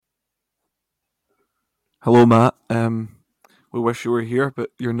Hello, Matt. We wish you were here,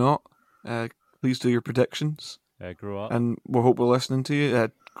 but you're not. Please do your predictions, Grow up. and we hope we're listening to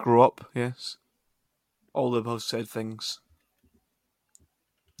you. Grow up, yes. All the above said things.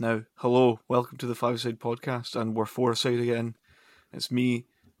 Now, hello, welcome to the Five Side Podcast, and we're four side again. It's me.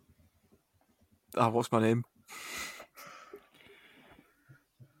 What's my name?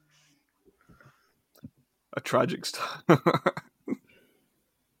 A tragic star.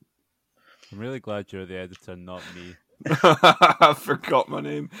 I'm really glad you're the editor, not me. I forgot my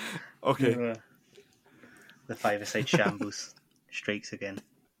name. Okay. The five-a-side shambles strikes again.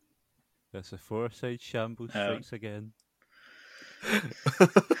 There's a four-side shambles strikes again.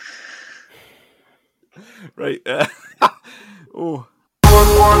 Right. Oh.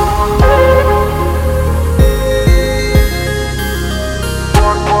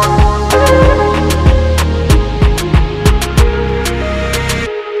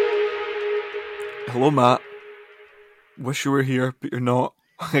 Hello, Matt. Wish you were here, but you're not.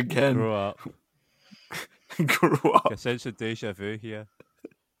 Again. Grow up. Grow up. A sense of deja vu here.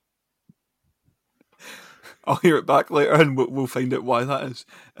 I'll hear it back later and we'll find out why that is.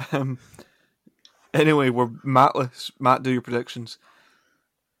 Anyway, we're Mattless. Matt, do your predictions.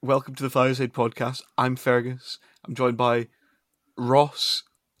 Welcome to the Fireside Podcast. I'm Fergus. I'm joined by Ross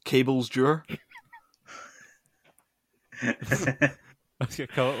Cables Dewar. I was going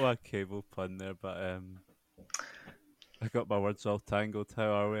to come up with a cable pun there, but I got my words all tangled. How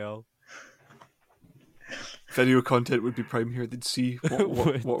are we all? Video content would be prime here. They'd see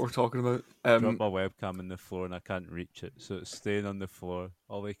what we're talking about. Drop my webcam on the floor and I can't reach it, so it's staying on the floor.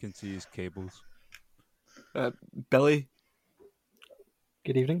 All I can see is cables. Billy.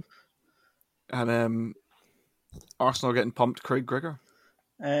 Good evening. And Arsenal getting pumped. Craig Grigor.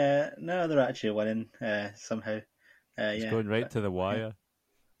 No, they're actually winning somehow. It's going right to the wire.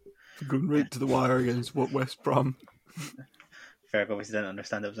 Going right to the wire against West Brom. Ferg obviously didn't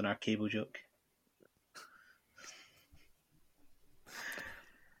understand it was an our cable joke.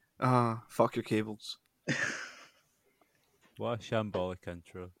 Fuck your cables. What a shambolic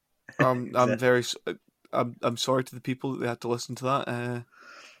intro. I'm sorry to the people that they had to listen to that.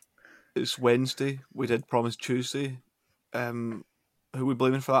 It's Wednesday. We did promise Tuesday. Who are we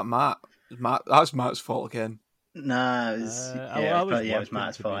blaming for that? Matt. That's Matt's fault again. Nah, it was it was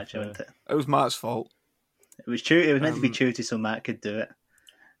Matt's fault actually, wasn't it? It was Matt's fault. It was true. It was meant to be Tuesday so Matt could do it.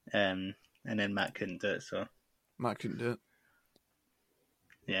 And then Matt couldn't do it, so Matt couldn't do it.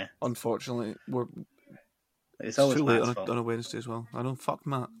 Yeah. Unfortunately, it's always too late Matt's fault. on a Wednesday as well. I know, fuck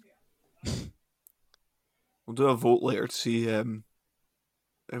Matt. We'll do a vote later to see if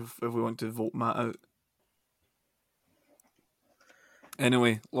we want to vote Matt out.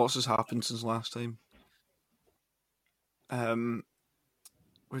 Anyway, lots has happened since last time. Where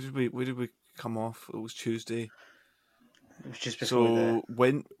did we come off? It was Tuesday. It was just before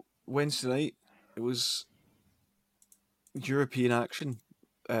Wednesday night, it was European action.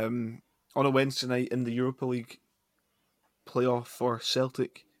 On a Wednesday night in the Europa League playoff for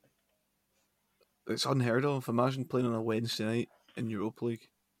Celtic. It's unheard of. Imagine playing on a Wednesday night in Europa League.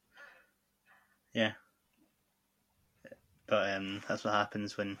 Yeah. But that's what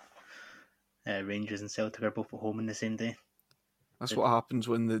happens when Rangers and Celtic are both at home on the same day. That's what happens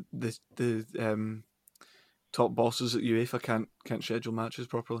when the top bosses at UEFA can't schedule matches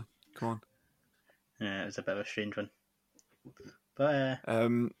properly. Come on. Yeah, it was a bit of a strange one. But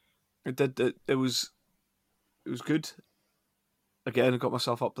it was good. Again, I got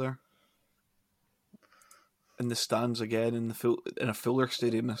myself up there in the stands again in a fuller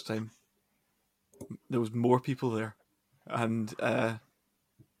stadium this time. There was more people there, and an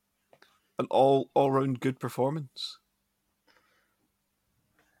all round good performance.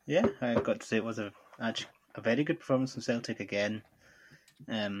 Yeah, I got to say it was actually a very good performance from Celtic again.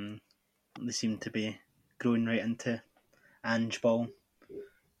 They seem to be growing right into Ange ball,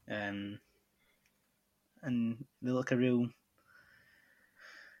 and they look a real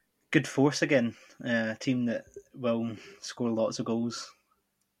good force again. A team that will score lots of goals.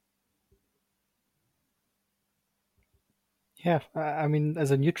 Yeah, I mean,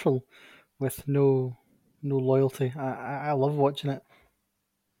 as a neutral with no loyalty, I love watching it.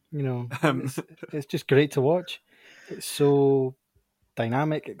 You know, it's just great to watch. It's so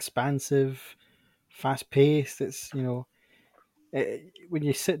dynamic, expansive, fast paced. It's when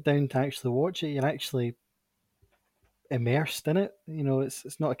you sit down to actually watch it, you're actually immersed in it. You know,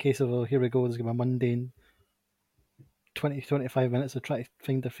 it's not a case of, oh, here we go, there's going to be a mundane 20-25 minutes of trying to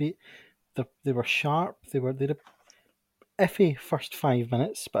find their feet. They were sharp. They did a iffy first 5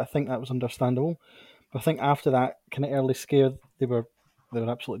 minutes, but I think that was understandable. But I think after that kind of early scare, they were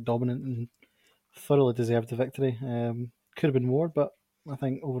absolutely dominant and thoroughly deserved the victory. Could have been more, but I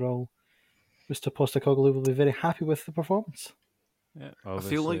think overall, Mr. Postecoglou will be very happy with the performance. Yeah, I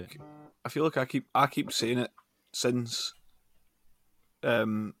obviously. feel like I keep saying it since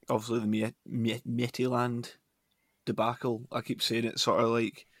obviously the Midtjylland debacle. I keep saying it sort of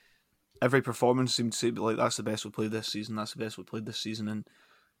like every performance seemed to say like that's the best we played this season, that's the best we played this season, and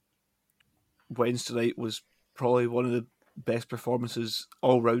Wednesday night was probably one of the best performances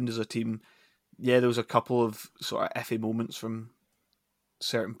all round as a team. Yeah, there was a couple of sort of iffy moments from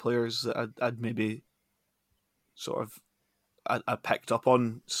certain players that I'd maybe sort of I picked up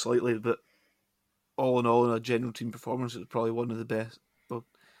on slightly, but all in all, in a general team performance, it was probably one of the best. Well,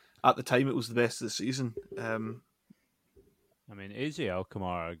 at the time, it was the best of the season. I mean, AZ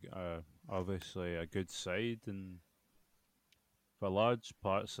Alkmaar are obviously a good side, and for large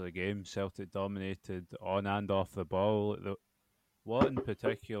parts of the game, Celtic dominated on and off the ball. What in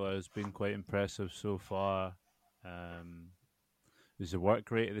particular has been quite impressive so far is the work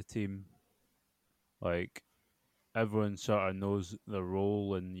rate of the team. Like, everyone sort of knows their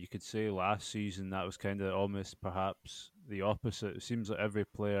role, and you could say last season that was kind of almost perhaps the opposite. It seems like every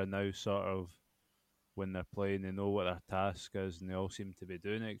player now sort of, when they're playing, they know what their task is, and they all seem to be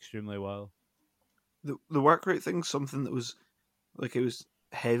doing it extremely well. The work rate thing's something that was like it was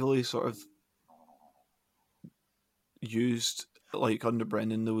heavily sort of used like under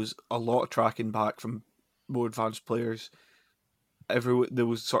Brendan. There was a lot of tracking back from more advanced players. There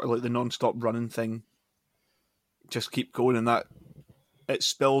was sort of like the non-stop running thing. Just keep going, and that it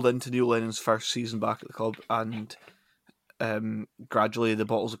spilled into Neil Lennon's first season back at the club, and gradually the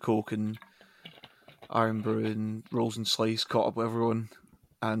bottles of Coke and Iron Brew and Rolls and Slice caught up with everyone,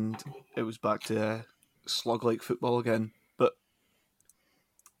 and it was back to slug-like football again. But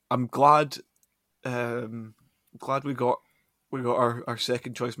I'm glad we got our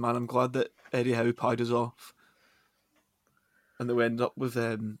second choice man. I'm glad that Eddie Howe pied us off, and that we ended up with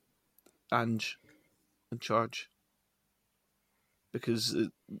Ange in charge, because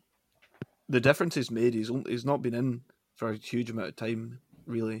the difference is made. He's not been in for a huge amount of time,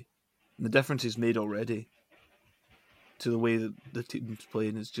 really. And the difference is made already to the way that the team's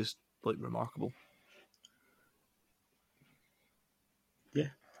playing is just like remarkable. Yeah,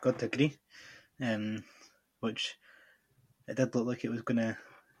 got to agree. Which it did look like it was going to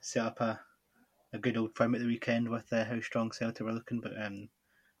set up a good old firm at the weekend with how strong Celtic were looking, but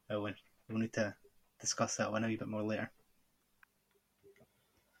we'll need to discuss that one a wee bit more later.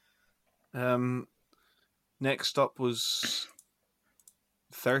 Next up was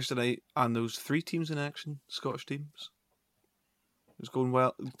Thursday night, and there was 3 teams in action, Scottish teams. It was going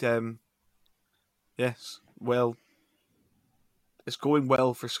well. Yes, well, it's going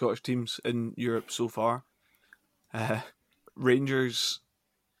well for Scottish teams in Europe so far. Rangers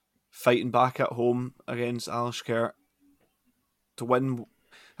fighting back at home against Alashkert to win.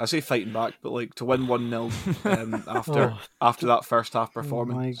 I say fighting back, but like to win 1-0 after that first half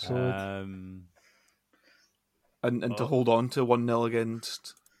performance. Oh my God. And to hold on to 1-0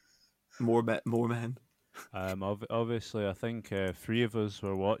 against more men. Obviously, I think 3 of us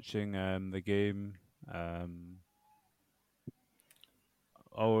were watching the game.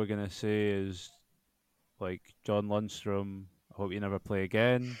 All we're going to say is, like, John Lundstrom, I hope you never play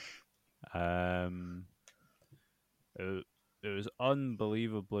again. It was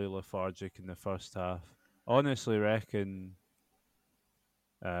unbelievably lethargic in the first half. Honestly reckon,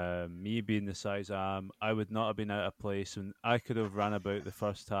 me being the size I am, I would not have been out of place, and I could have ran about the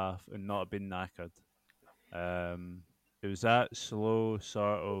first half and not have been knackered. It was that slow,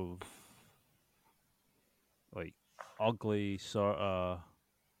 sort of like ugly sort of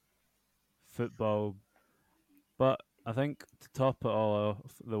football. But I think to top it all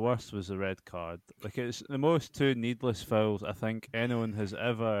off, the worst was the red card. Like, it's the most 2 needless fouls I think anyone has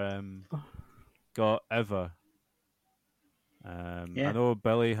ever got ever. Yeah. I know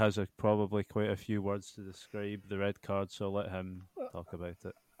Billy has probably quite a few words to describe the red card, so I'll let him talk about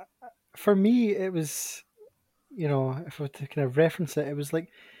it. For me, it was, if I were to kind of reference it, it was like,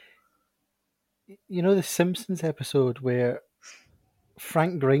 the Simpsons episode where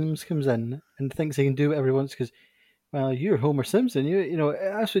Frank Grimes comes in and thinks he can do whatever he wants because, well, you're Homer Simpson.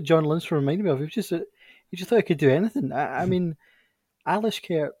 That's what John Lundstrom reminded me of. He just thought he could do anything. I mean,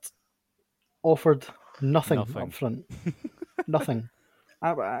 Alashkert offered nothing up front. Nothing.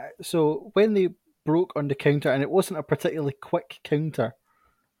 So when they broke on the counter, and it wasn't a particularly quick counter,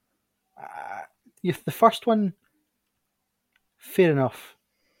 the first one, fair enough.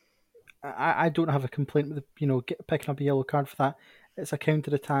 I don't have a complaint with picking up a yellow card for that. It's a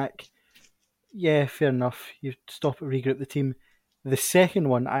counter attack. Yeah, fair enough. You stop it, regroup the team. The second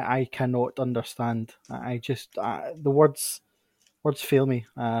one, I cannot understand. I just the words fail me.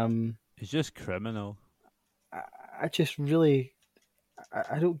 It's just criminal. I just really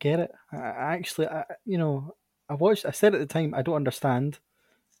I don't get it. I actually, you know, I watched. I said at the time, I don't understand.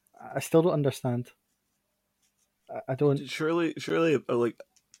 I still don't understand. I don't. Surely, like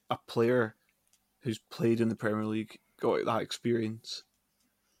a player who's played in the Premier League, got that experience,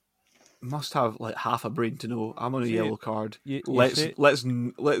 must have like half a brain to know I'm on a yellow card. Let's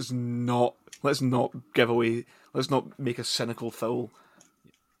not give away. Let's not make a cynical foul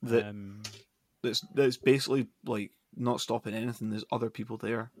that's basically like not stopping anything. There's other people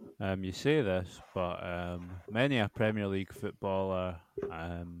there. You say this, but many a Premier League footballer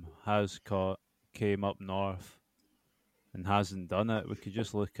came up north and hasn't done it. We could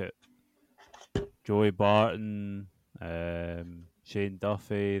just look at Joey Barton, Shane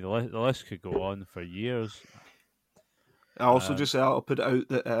Duffy. The list could go on for years. I also just I'll put it out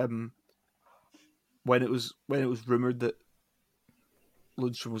that when it was rumoured that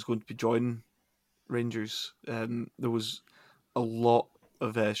Lundstram was going to be joining Rangers, there was a lot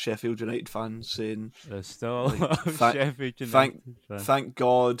of Sheffield United fans saying there's still a lot of Sheffield United fans. Thank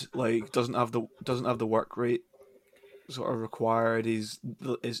God, like doesn't have the work rate sort of required. His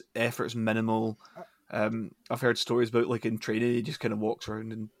effort's minimal. I've heard stories about like in training he just kind of walks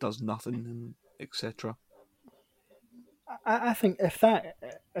around and does nothing and etc. I think if that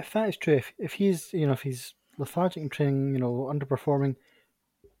is true, if he's if he's lethargic in training, underperforming,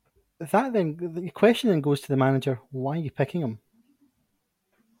 that then the question then goes to the manager: why are you picking him?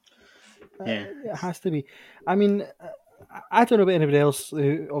 Yeah, it has to be. I mean, I don't know about anybody else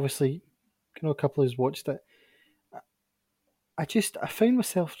who obviously, a couple who's watched it. I found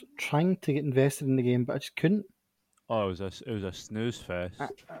myself trying to get invested in the game, but I just couldn't. Oh, it was a snooze fest.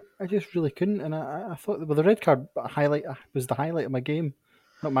 I just really couldn't, and I thought the red card highlight was the highlight of my game,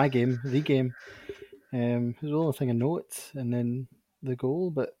 not my game, the game. It was the only thing I noticed, and then the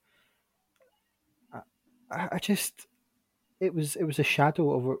goal. But I just it was a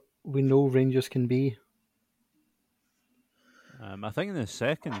shadow of what we know Rangers can be. I think in the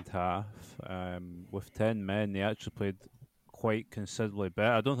second half, with 10 men, they actually played quite considerably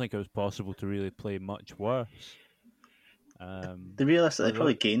better. I don't think it was possible to really play much worse. They realised that they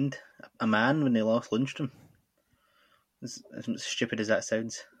probably gained a man when they lost Lundstram. As stupid as that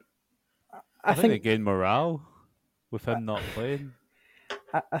sounds. I think they gained morale with him not playing.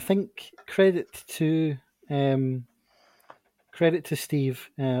 I think credit to Steve.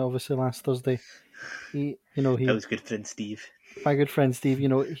 Obviously, last Thursday, he that was good friend Steve. My good friend Steve.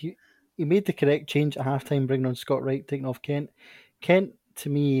 He made the correct change at halftime, bringing on Scott Wright, taking off Kent. Kent, to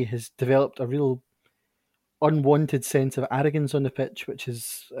me, has developed a real unwanted sense of arrogance on the pitch, which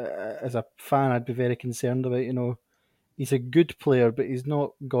is, as a fan, I'd be very concerned about. He's a good player, but he's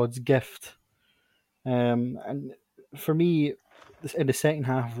not God's gift. And for me, in the second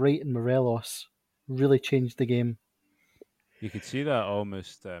half, Wright and Morelos really changed the game. You could see that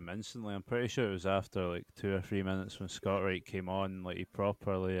almost instantly. I'm pretty sure it was after like 2 or 3 minutes when Scott Wright came on. Like he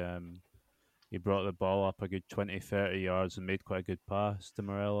properly, he brought the ball up a good 20, 30 yards and made quite a good pass to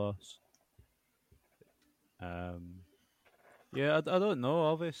Morelos. Yeah, I don't know.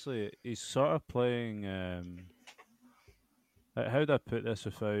 Obviously, he's sort of playing. How do I put this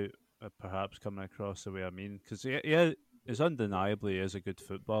without perhaps coming across the way I mean? Because he's undeniably is a good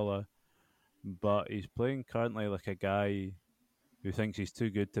footballer, but he's playing currently like a guy who thinks he's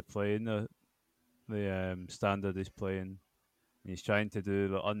too good to play in the standard he's playing. And he's trying to do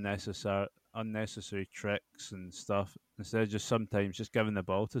the unnecessary tricks and stuff instead of just sometimes just giving the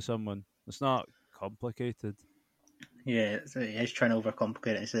ball to someone. It's not complicated. Yeah, he is trying to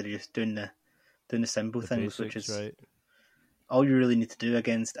overcomplicate it instead of just doing the simple things, basics, which is right. All you really need to do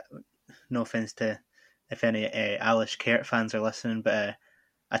against. No offense to if any Alish Kert fans are listening, but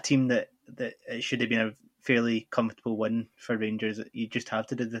a team that it should have been a fairly comfortable win for Rangers. You just have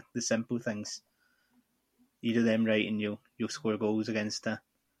to do the simple things. You do them right, and you'll score goals against a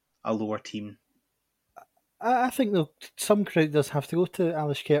lower team. I think though some credit does have to go to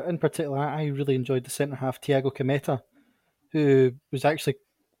Alish Kert. In particular, I really enjoyed the centre half Thiago Cometa, who was actually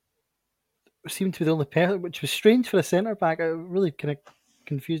seemed to be the only person, which was strange for a centre back. It really kind of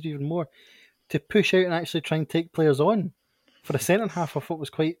confused me even more to push out and actually try and take players on for a centre half. I thought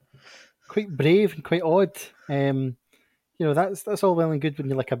was quite brave and quite odd. That's all well and good when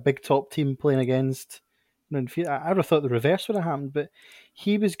you're like a big top team playing against. I would have thought the reverse would have happened, but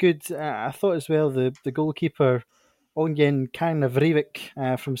he was good. I thought as well the goalkeeper Ongen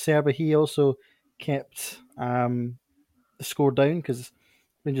Karnavrevic from Serbia. He also kept the score down because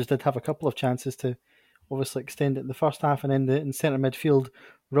Rangers did have a couple of chances to obviously extend it in the first half, and then in centre midfield,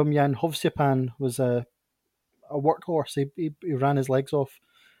 Rumyan Hovsepan was a workhorse. He ran his legs off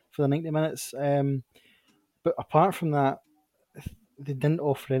for the 90 minutes. But apart from that, they didn't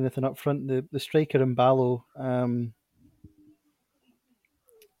offer anything up front. The striker Mbalo,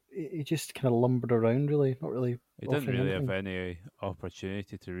 he just kind of lumbered around, really, not really. He didn't offering really anything. have any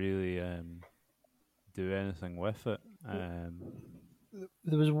opportunity to really do anything with it.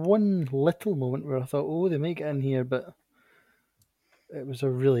 There was one little moment where I thought, oh, they might get in here, but it was a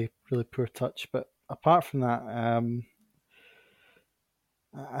really, really poor touch. But apart from that,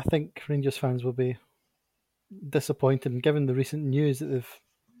 I think Rangers fans will be disappointed. And given the recent news that they've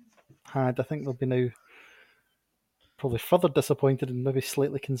had, I think they'll be now probably further disappointed and maybe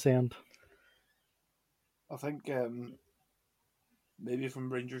slightly concerned. I think maybe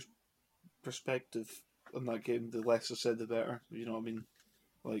from Rangers' perspective on that game, the less I said, the better. You know what I mean?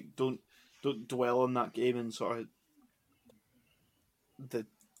 Like, don't dwell on that game and sort of the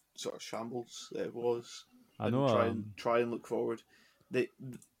sort of shambles that it was. I know. Try and look forward.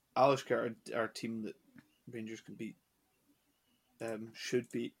 Alashkert are a team that Rangers can beat. Should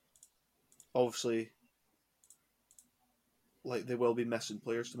beat. Obviously, like, they will be missing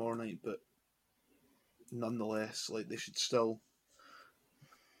players tomorrow night, but nonetheless, like, they should still.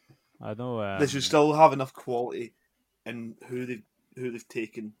 I know. They should still have enough quality in who they've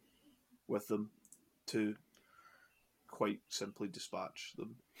taken with them to quite simply dispatch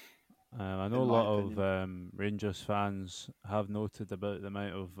them. I know a lot of Rangers fans have noted about the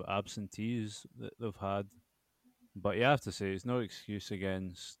amount of absentees that they've had, but you have to say it's no excuse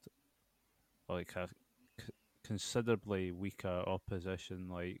against like a considerably weaker opposition.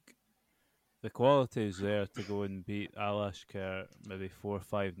 Like, the quality is there to go and beat Alashkert maybe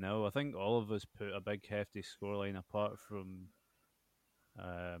 4-5-0. I think all of us put a big hefty scoreline apart from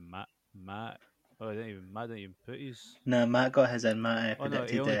Matt. Oh, Matt didn't even put his. No, Matt got his in. Matt Oh no,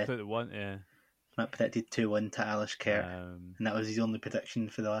 predicted. he only put one. Yeah. Matt predicted 2-1 to Alashkert, and that was his only prediction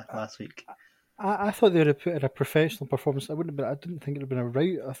for the last week. I thought they would have put in a professional performance. I didn't think it would have been a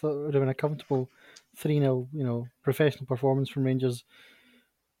rout. I thought it would have been a comfortable 3-0, professional performance from Rangers.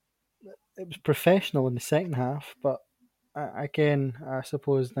 It was professional in the second half, but again, I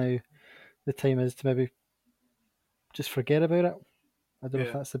suppose now the time is to maybe just forget about it. I don't know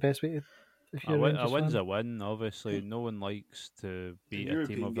if that's the best way to. If you're a win's a win. Obviously, no one likes to beat a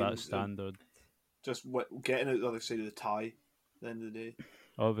team of that standard. Just getting out the other side of the tie at the end of the day.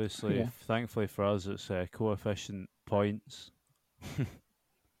 Obviously, thankfully for us, it's coefficient points.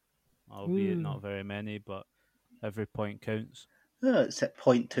 Albeit not very many, but every point counts. Oh, it's at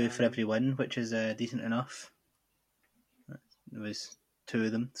 0.2 for every win, which is decent enough. There was 2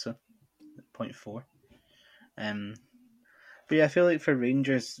 of them, so 0.4. But yeah, I feel like for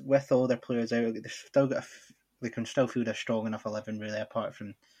Rangers, with all their players out, they can still field a strong enough 11, really, apart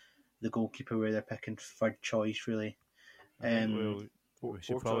from the goalkeeper where they're picking third choice, really. We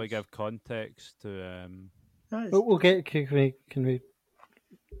should probably give context to. We'll get. Can we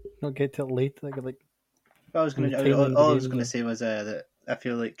not get to it late? All I was going to say was that I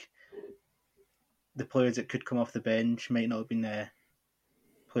feel like the players that could come off the bench might not have been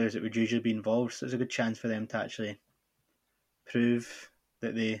players that would usually be involved, so it's a good chance for them to actually prove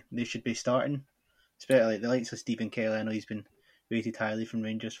that they should be starting. Especially like the likes of Stephen Kelly. I know he's been rated highly from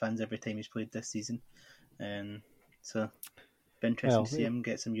Rangers fans every time he's played this season. So be interesting to see him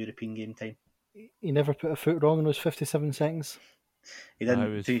get some European game time. He never put a foot wrong in those 57 seconds. He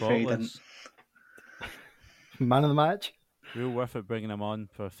didn't. To be fair, he didn't. Man of the match. Real worth it bringing him on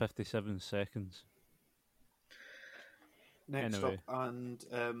for 57 seconds. Next up, and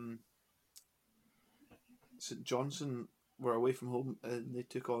St Johnstone were away from home and they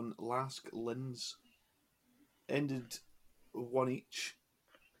took on Lask Linz. Ended 1 each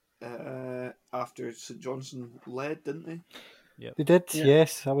after St Johnstone led, didn't they? Yep. They did,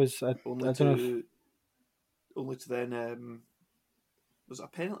 yes. I don't know. Only to then. Was it a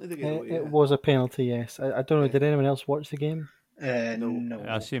penalty they gave away? It was a penalty, yes. I don't know. Did anyone else watch the game? No.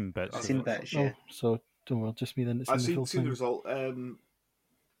 I've seen bits. Yeah. So don't worry, just me then. I've seen the result, and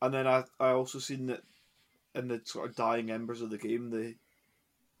then I also seen that in the sort of dying embers of the game, they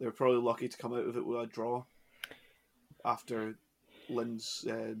were probably lucky to come out of it with a draw after Linz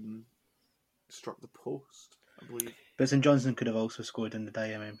struck the post, I believe. But St Johnstone could have also scored in the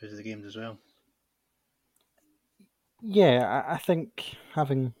dying embers of the games as well. Yeah, I think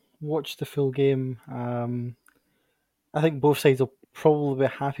having watched the full game, I think both sides will probably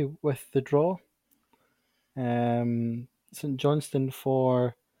be happy with the draw. St Johnstone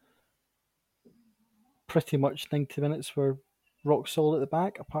for pretty much 90 minutes were rock solid at the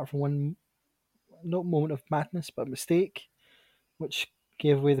back, apart from one not moment of madness, but a mistake, which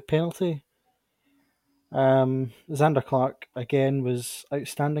gave away the penalty. Xander Clark again was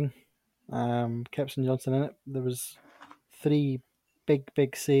outstanding. Kept St Johnstone in it. There was 3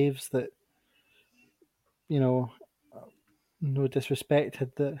 big saves that, no disrespect,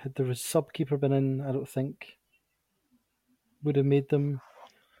 had the sub keeper been in, I don't think would have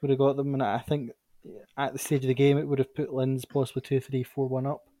got them. And I think at the stage of the game, it would have put Linz possibly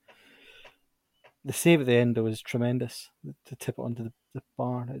 2-3-4-1 up. The save at the end was tremendous to tip it onto the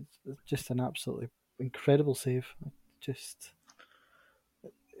bar. It's just an absolutely incredible save.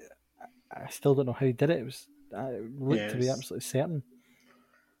 I still don't know how he did it. It looked to be absolutely certain.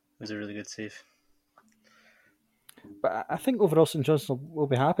 It was a really good save. But I think overall St Johnstone will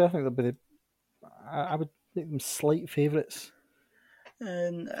be happy. I think they'll be I would make them slight favourites.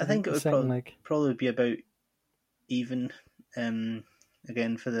 And I think it would probably be about even.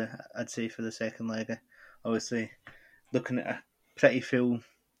 Again, I'd say for the second leg, obviously looking at a pretty full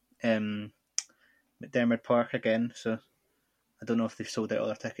McDermott Park again. So I don't know if they've sold out all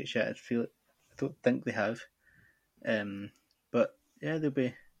their tickets yet. I don't think they have. But yeah, they'll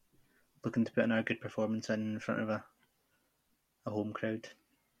be looking to put in a good performance in front of a home crowd.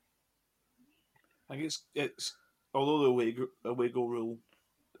 I think it's although the away goal rule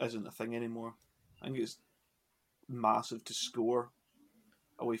isn't a thing anymore, I think it's massive to score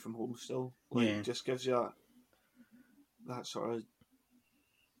away from home still. It just gives you that sort of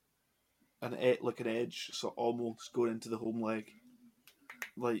an edge, so almost going into the home leg.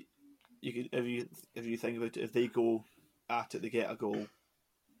 Like you could, if you think about it, if they go at it, they get a goal,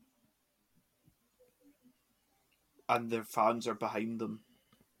 and their fans are behind them,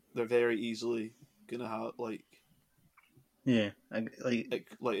 they're very easily gonna have it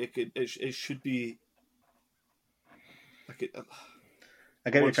should be like I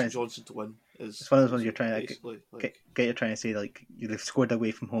get what you're trying Johnson to win. It's one of those ones you're trying to you're trying to say, like, they've scored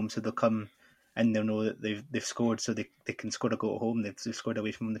away from home, so they'll come and they'll know that they've scored, so they can score a goal at home. They've scored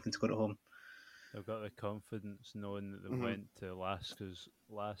away from home, they can score at home. They've got the confidence knowing that they went to Lask's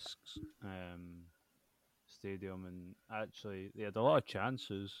stadium, and actually they had a lot of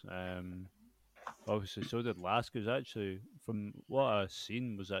chances. Obviously, so did Lask. It was actually, from what I've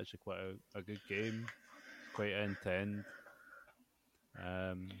seen, was actually quite a good game, quite end to end.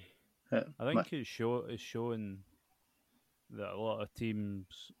 I think it's showing that a lot of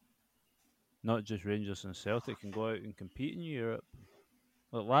teams, not just Rangers and Celtic, can go out and compete in Europe.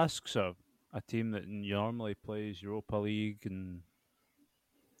 Like Lask's a team that normally plays Europa League, and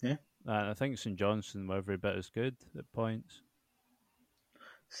I think St Johnstone were every bit as good at points.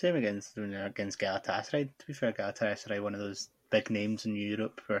 Same against Galatasaray. To be fair, Galatasaray, one of those big names in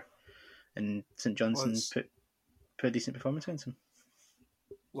Europe, and St Johnstone put a decent performance against them.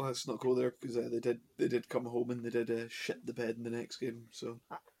 Well, let's not go there, because they did come home and they did shit the bed in the next game. So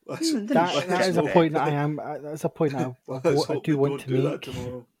that is a point that that's a point I do want to make.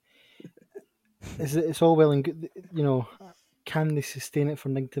 It's all well and good, can they sustain it for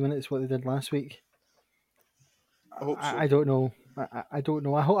 90 minutes? What they did last week? I hope so. I don't know. I don't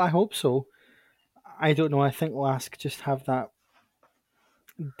know. I hope so. I don't know. I think Lask just have that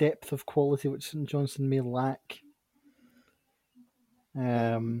depth of quality which St Johnstone may lack.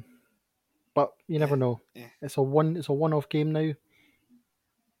 But you never know. Yeah. It's a one-off game now.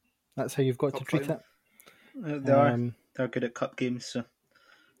 That's how you've got to treat it. They're good at cup games, so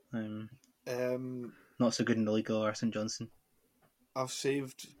not so good in the league or St Johnstone. I've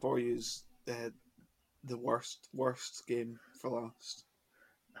saved for you the worst game for last.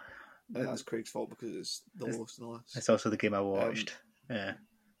 That's Craig's fault because it's the lowest in the list. It's also the game I watched.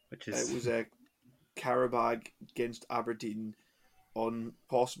 Which is it was Qarabag against Aberdeen on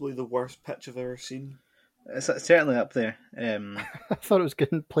possibly the worst pitch I've ever seen. It's certainly up there. I thought it was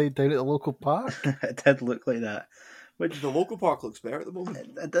getting played down at the local park. It did look like that. Which the local park looks better at the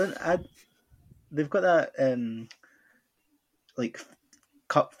moment. They've got that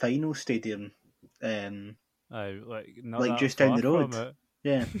cup final stadium. Just down the road.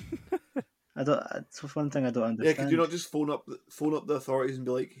 Yeah. It's one thing I don't understand. Yeah, could you not just phone up the authorities and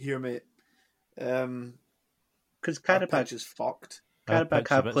be like, "Here, mate"? Because Qarabag is fucked. Qarabag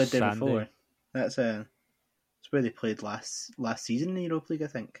have played there before. That's where they played last season in the Europa League, I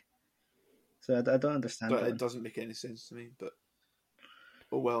think. So I don't understand. But it doesn't make any sense to me. But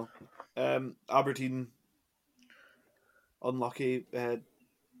oh well. Aberdeen, unlucky.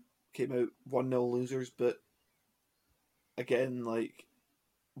 Came out 1-0 losers, but again,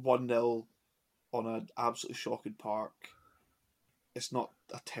 1-0 on an absolutely shocking park. It's not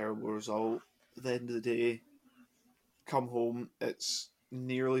a terrible result. At the end of the day, come home, it's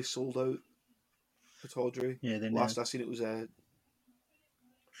nearly sold out. Pittodrie. Yeah, then Last I seen it was a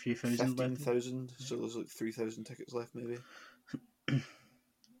few thousand left. 15,000, so there's like 3,000 tickets left maybe.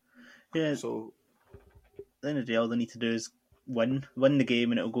 Yeah. So at the end of the day, all they need to do is win the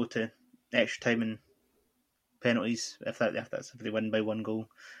game, and it'll go to extra time and penalties. If they win by 1 goal,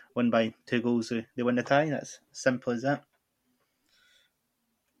 win by 2 goals, they win the tie. That's as simple as that.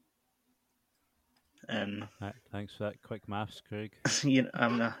 Thanks for that quick maths, Craig. You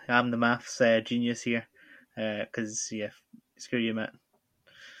know, I'm the maths genius here, because screw you, Matt.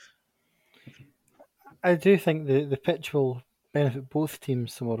 I do think the pitch will benefit both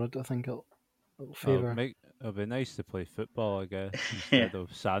teams tomorrow. I don't think it'll favour. It'll be nice to play football, I guess, instead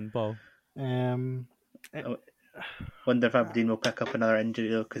of sandball. Wonder if Aberdeen will pick up another injury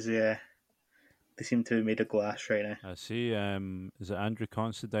though, because they seem to have made of glass right now. I see. Is it Andrew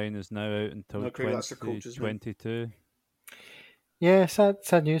Considine is now out until 2022? Yeah,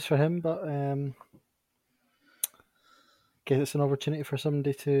 sad news for him, but guess it's an opportunity for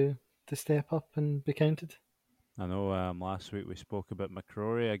somebody to step up and be counted. I know last week we spoke about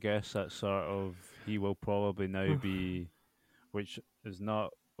McCrory. I guess that sort of, he will probably now be, which is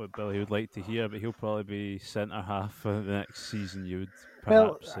not what Billy would like to hear, but he'll probably be centre half for the next season, you would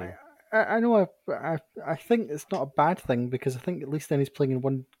perhaps say. I know I think it's not a bad thing, because I think at least then he's playing in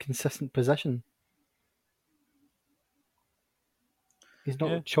one consistent position. He's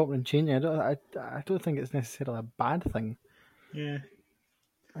not chopping and changing. I don't think it's necessarily a bad thing. Yeah.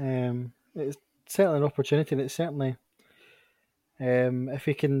 It's certainly an opportunity, and it's certainly if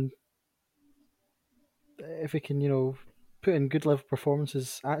he can put in good level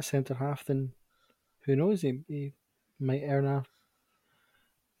performances at centre half, then who knows, he might earn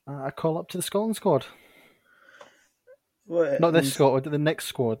a call up to the Scotland squad. Well, not this squad, the next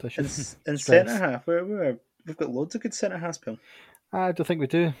squad. I should in centre half. We've got loads of good centre halves, Bill. I don't think we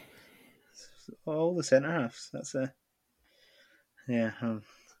do. All the centre halves. That's yeah. I'm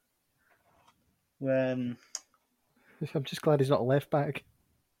just glad he's not a left back.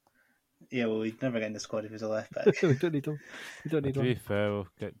 Yeah, well, we'd never get in the squad if he was a left back. We don't need him. To be fair,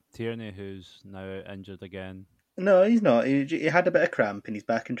 we've got Tierney, who's now injured again. No, he's not. He had a bit of cramp and he's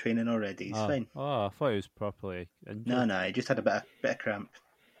back in training already. He's fine. Oh, I thought he was properly injured. No, he just had a bit of cramp.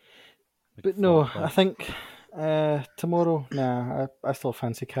 But no, I think tomorrow, I still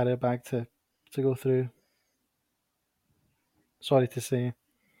fancy Karabag to go through. Sorry to say.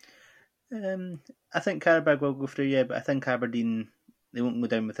 I think Karabag will go through, yeah, but I think Aberdeen, they won't go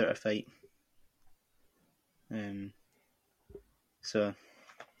down without a fight. So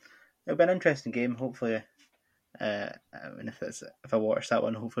it'll be an interesting game. Hopefully, if I watch that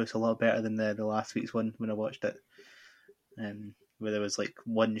one, hopefully it's a lot better than the last week's one when I watched it, where there was like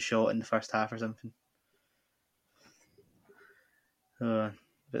one shot in the first half or something. But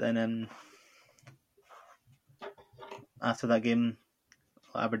then after that game,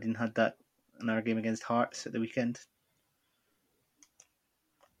 Aberdeen had another game against Hearts at the weekend,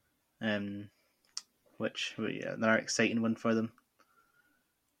 which another exciting one for them.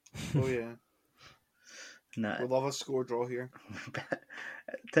 Oh yeah, we love a score draw here.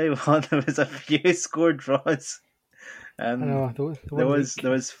 Tell you what, there was a few score draws. I know there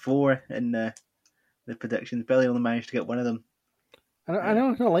was 4 in the predictions. Billy only managed to get one of them. I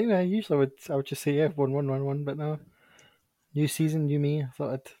know, not like that. Usually I would just say 1-1, but no. New season, new me. I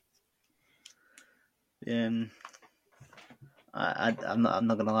thought I'm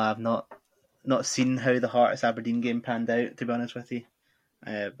not gonna lie. I've not seen how the Hearts Aberdeen game panned out, to be honest with you.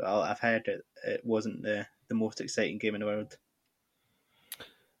 But I've heard it wasn't the most exciting game in the world.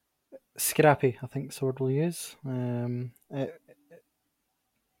 Scrappy, I think the word we'll use.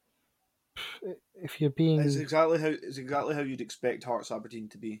 If you're being, it's exactly how you'd expect Hearts Aberdeen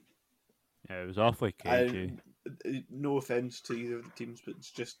to be. Yeah, it was awfully cagey. No offence to either of the teams, but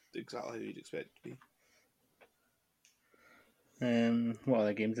it's just exactly how you'd expect it to be. What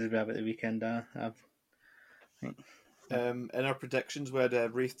other games did we have at the weekend? In our predictions, we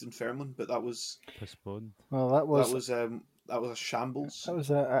had Wraith and Fairmont, but that was postponed. Well, that was a shambles. That was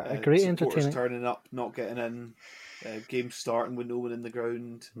a great entertainment. Turning up, not getting in, game starting with no one in the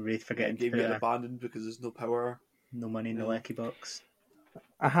ground. Wraith forgetting game getting abandoned because there's no power, no money in the Lecky box.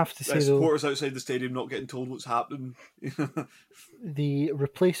 I have to say, supporters outside the stadium not getting told what's happening. The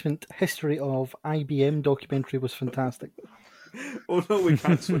replacement history of IBM documentary was fantastic. Oh no, we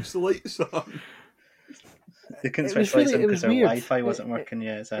can't switch the lights on. They couldn't switch lights on because their Wi-Fi wasn't working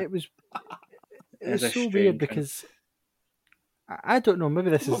yet. It was so weird because I don't know.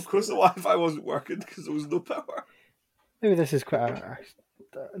 Maybe this is. Of course, the Wi-Fi wasn't working because there was no power. Maybe this is quite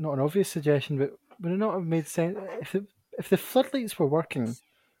not an obvious suggestion, but would it not have made sense if the floodlights were working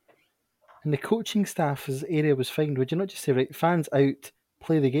and the coaching staff's area was fine, would you not just say, right, fans out,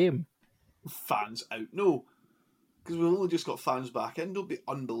 play the game? Fans out. No, because we've only just got fans back in. Don't be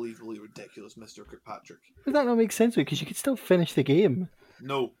unbelievably ridiculous, Mr. Kirkpatrick. Would that not make sense? Because you could still finish the game.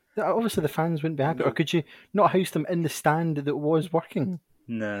 No. Obviously, the fans wouldn't be happy. No. Or could you not house them in the stand that was working?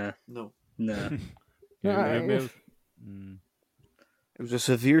 Nah. No. Nah. Yeah, It was a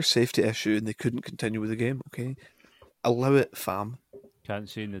severe safety issue and they couldn't continue with the game, okay? Allow it, fam. can't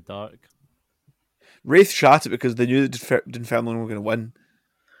see in the dark. Wraith shot it because they knew that Dunfermline were going to win.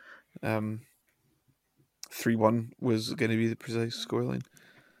 3-1 was going to be the precise scoreline.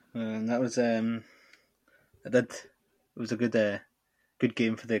 And that was it was a good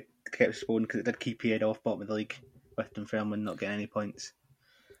game for the Keps Bone because it did keep Head off bottom of the league with Dunfermline not getting any points.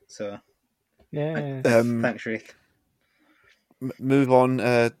 So Yeah. thanks, Wraith. Move on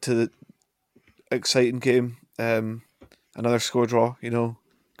to the exciting game. Another score draw, you know.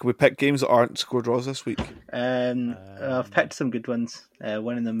 Can we pick games that aren't score draws this week? I've picked some good ones.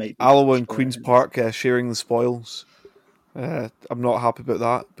 One of them might be Alloa and Queen's Park sharing the spoils. I'm not happy about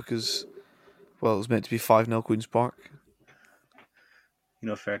that because, well, it was meant to be 5-0 Queen's Park. You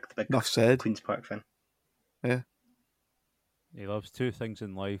know, Ferg, the big Enough said. Queen's Park fan. Yeah. He loves two things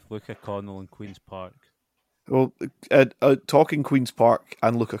in life: Luca Connell and Queen's Park. Well, talking Queen's Park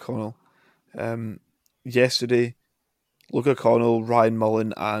and Luca Connell. Yesterday, Luca Connell, Ryan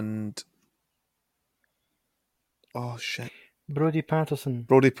Mullen, and Brodie Patterson.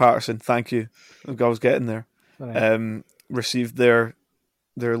 Brodie Patterson. Thank you. I was getting there. Right. Received their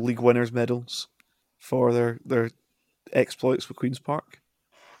league winners medals for their exploits with Queen's Park.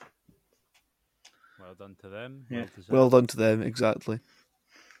 Well done to them. Yeah. Well done to them. Exactly.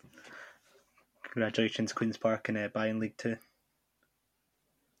 Congratulations, Queen's Park, and buying League 2.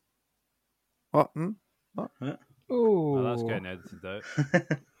 What? Oh, Well, that's getting edited out.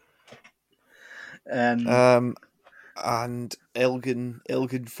 And Elgin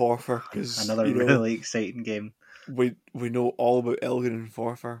Forfar, because Another really exciting game. we know all about Elgin and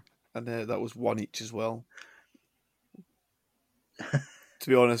Forfar, and that was one each as well. To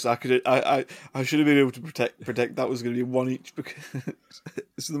be honest, I should have been able to predict that was going to be one each because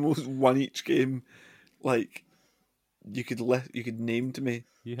it's the most one each game like you could name to me.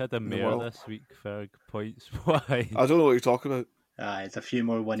 You had a mayor world. this week, Ferg. Points. Why? I don't know what you're talking about. It's a few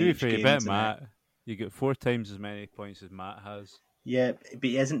more one To be each fair, games. you bet and Matt. You get 4 times as many points as Matt has. Yeah, but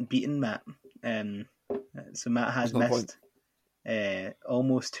he hasn't beaten Matt. So Matt has There's no missed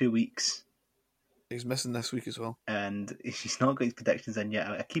almost 2 weeks, He's missing this week as well. and he's not got his predictions in yet.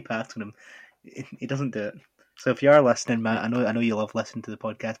 I keep asking him, he doesn't do it. So if you are listening, Matt, I know you love listening to the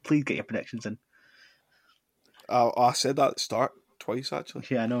podcast. Please get your predictions in. I said that at the start twice actually.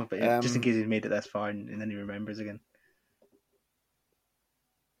 Yeah, I know, but just in case he's made it this far and then he remembers again.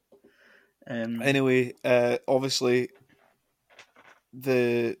 Anyway, obviously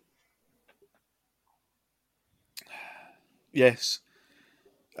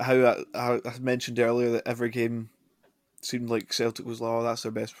how I mentioned earlier that every game seemed like Celtic was like, oh, that's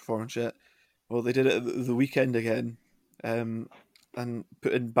their best performance yet. Well, they did it at the weekend again, and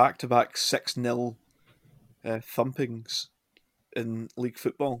put in back-to-back 6-0 thumpings in league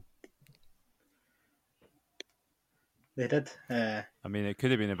football. They did. I mean, it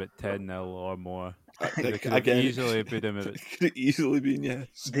could have been about 10-0 or more. They could have easily put him about. Could have easily been,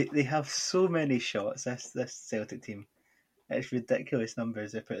 yes. They have so many shots. This Celtic team, it's ridiculous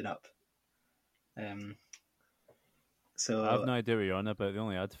numbers they're putting up. So I have no idea what you're on about. They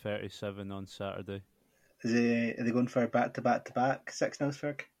only had 37 on Saturday. are they going for a back-to-back 6-0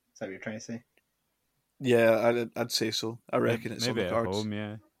 Ferg? Is that what you're trying to say? Yeah, I'd say so. I reckon it's maybe on the at cards. home,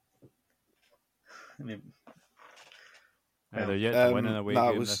 yeah. I mean, They're yet to win an away that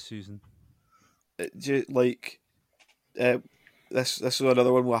game was- this season. This was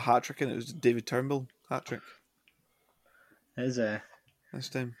another one with a hat trick, and it was David Turnbull hat trick it is this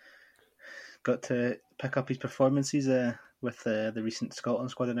time. got to pick up his performances with the recent Scotland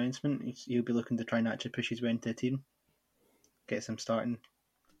squad announcement. He'll be looking to try and actually push his way into the team, get some starting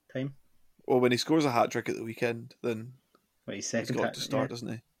time. Well, when he scores a hat trick at the weekend, then But his he's second got hat- to start, yeah. doesn't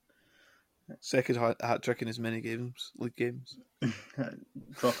he? Second hat trick in as many games, league games.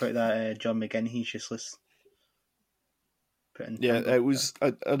 Drop out that John McGinn, he's useless. Yeah, it was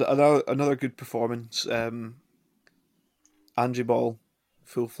another good performance. Angie Ball,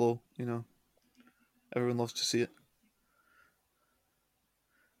 full flow. You know, everyone loves to see it.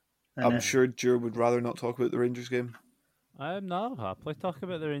 I'm sure Jure would rather not talk about the Rangers game. I'm not happily talking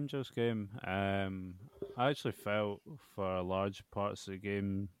about the Rangers game. I actually felt for large parts of the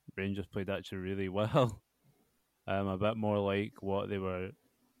game, Rangers played actually really well. A bit more like what they were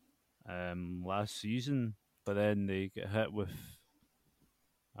last season, but then they get hit with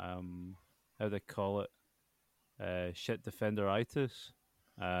how they call it, shit defenderitis.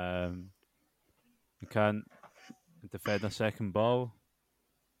 You can't defend a second ball.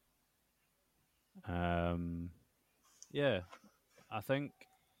 Yeah, I think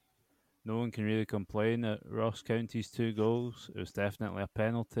no one can really complain at Ross County's 2 goals. It was definitely a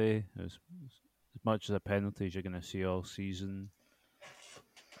penalty. It was as much as a penalty as you're going to see all season.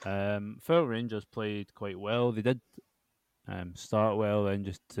 Phil Rangers played quite well. They did start well, then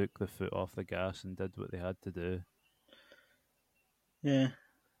just took the foot off the gas and did what they had to do. Yeah,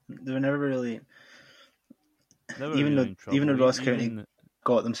 they were never really. Never even really though Ross County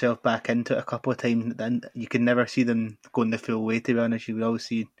got themselves back into it a couple of times, then you could never see them going the full way. To be honest, you would always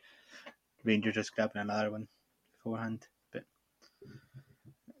see Rangers just grabbing another one beforehand. But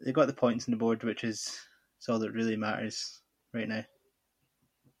they got the points on the board, which is all that really matters right now.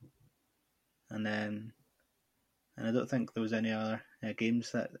 And I don't think there was any other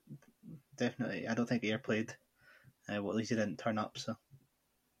games that definitely. I don't think Ayr played. Well, at least he didn't turn up. So.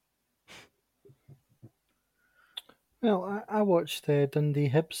 Well, I watched Dundee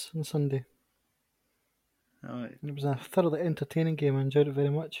Hibs on Sunday. Oh, it was a thoroughly entertaining game. I enjoyed it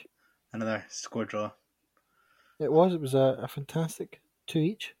very much. Another score draw. It was. It was a fantastic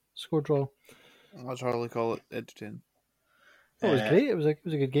 2-each score draw. I'd hardly call it entertaining. It was great. It was a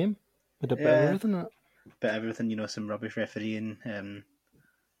good game. With a bit of everything in it. Bit of everything, some rubbish refereeing,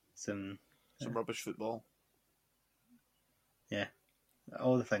 some rubbish football. Yeah,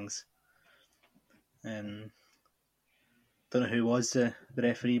 all the things. Don't know who was the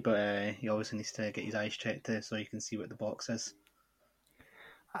referee, but he obviously needs to get his eyes checked so you can see what the box is.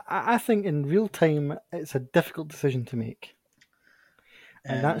 I think in real time it's a difficult decision to make.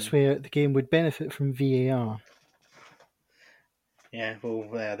 And that's where the game would benefit from VAR. Yeah, well,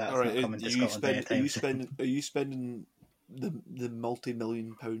 that's not coming to Scotland anytime soon. Are you spending the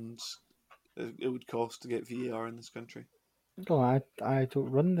multi-million pounds it would cost to get VAR in this country? Oh, I don't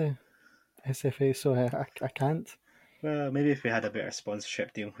run the SFA, so I can't. Well, maybe if we had a better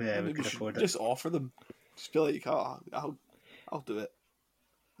sponsorship deal, we could afford it. Just offer them. Just be like, I'll do it.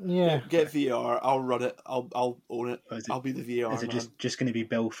 Yeah. Get VAR. I'll run it. I'll own it. I'll be the VAR. Is it just going to be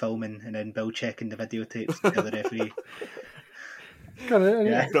Bill filming and then Bill checking the videotapes and tell the referee?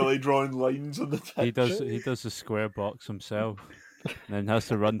 Billy drawing lines on the pitch. He does the square box himself, and then has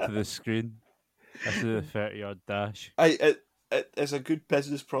to run to the screen. That's the 30-yard dash. It's a good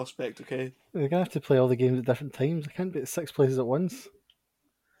business prospect, okay? They're going to have to play all the games at different times. I can't be at 6 places at once.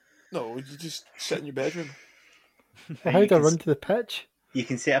 No, you just sit in your bedroom. How do I run to the pitch? You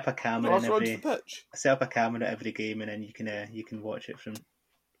can set up a camera in every pitch. Set up a camera at every game, and then you can watch it from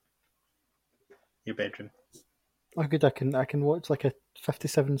your bedroom. Oh, good! I can watch like a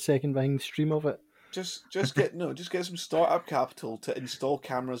 57-second behind stream of it. Just get some startup capital to install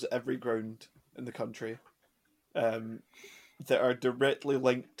cameras at every ground in the country, that are directly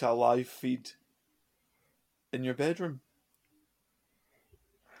linked to a live feed in your bedroom,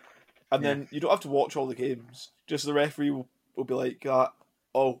 and then you don't have to watch all the games. Just the referee will be like,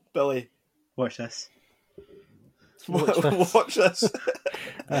 "Oh, Billy, watch this." Watch this.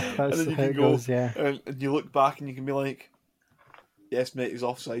 That's and then you how can it go, goes, yeah. And you look back and you can be like, "Yes, mate, he's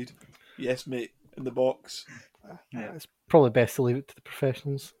offside. Yes, mate, in the box." Yeah. It's probably best to leave it to the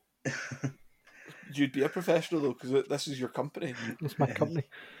professionals. You'd be a professional though, because this is your company. It's my company.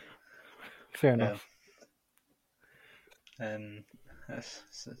 Fair enough. That's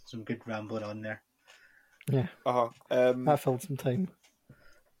some good rambling on there. Yeah. That filled some time.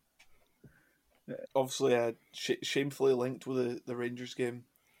 Obviously, shamefully linked with the Rangers game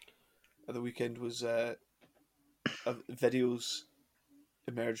at the weekend was videos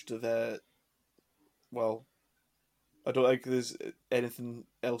emerged of well, I don't think there's anything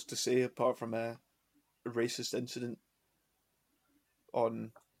else to say apart from a racist incident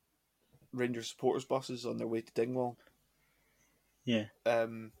on Rangers supporters buses on their way to Dingwall. Yeah.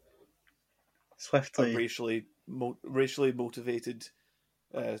 Swiftly. A racially motivated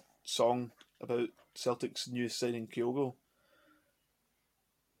song about Celtic's newest signing, Kyogo.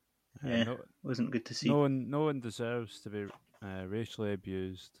 Yeah, wasn't good to see. No one deserves to be racially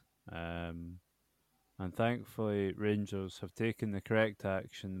abused. And thankfully, Rangers have taken the correct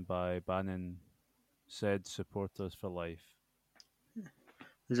action by banning said supporters for life.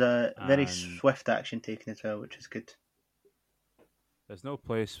 There's a very swift action taken as well, which is good. There's no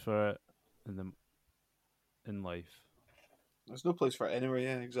place for it in life. There's no place for it anywhere.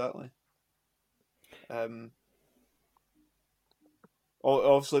 Yeah, exactly.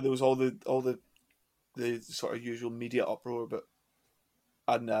 Obviously, there was all the sort of usual media uproar, but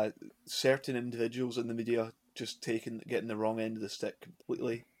and certain individuals in the media just getting the wrong end of the stick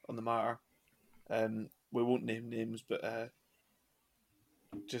completely on the matter. We won't name names, but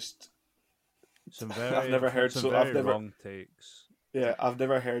just I've never heard wrong takes. Yeah, I've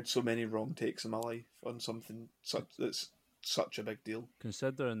never heard so many wrong takes in my life on something that's such a big deal.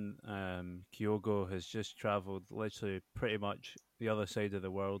 Considering Kyogo has just travelled literally pretty much the other side of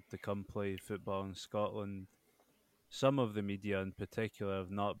the world to come play football in Scotland, some of the media in particular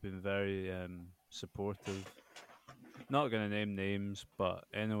have not been very supportive. Not going to name names, but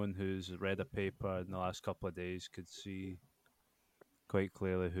anyone who's read a paper in the last couple of days could see quite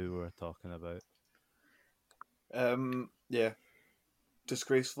clearly who we're talking about. Yeah,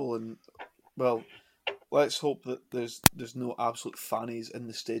 disgraceful, and well, let's hope that there's no absolute fannies in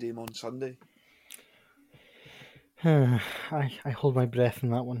the stadium on Sunday. I hold my breath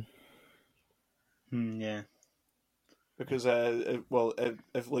in that one. Yeah. Because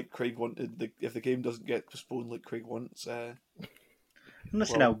if like Craig wanted if the game doesn't get postponed like Craig wants, I'm not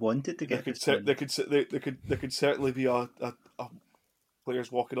saying I want it to get postponed. There could certainly be a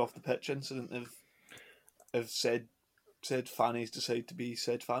players walking off the pitch incident if said fannies decide to be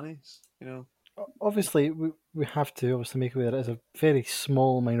said fannies, you know. Obviously, we have to obviously make aware that it's a very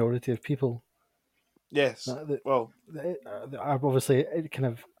small minority of people. Yes. That are obviously kind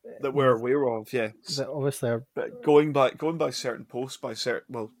of that we're aware of. Yes. That obviously are. But going by certain posts by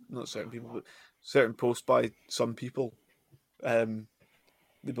not certain people, but certain posts by some people, they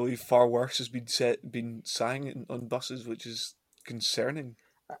believe far worse has been sang on buses, which is concerning,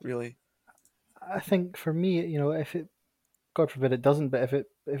 really. I think for me, if it, God forbid it doesn't, but if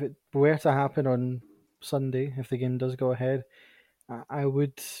it were to happen on Sunday, if the game does go ahead, I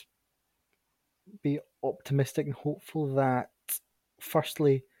would be optimistic and hopeful that,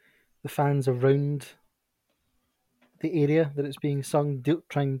 firstly, the fans around the area that it's being sung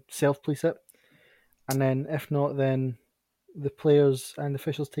try and self-police it, and then if not, then the players and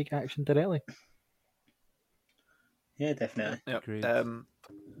officials take action directly. Yeah, definitely. Yeah.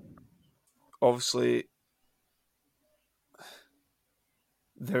 Obviously,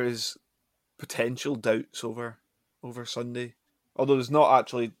 there is potential doubts over Sunday, although there's not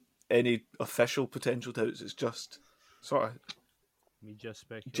actually any official potential doubts. It's just sort of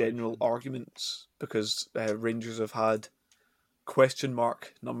general arguments because Rangers have had question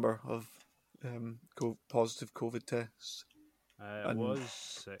mark number of positive COVID tests. It was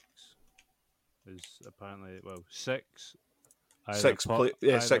 6. There's apparently six. Six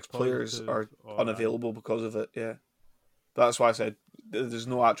players are unavailable because of it. Yeah, that's why I said there's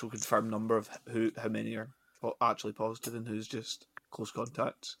no actual confirmed number of how many are actually positive and who's just close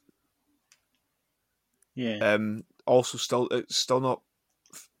contacts. Yeah. Also, it's still not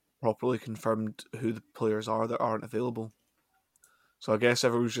properly confirmed who the players are that aren't available. So I guess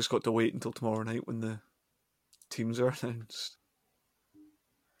everyone's just got to wait until tomorrow night when the teams are announced.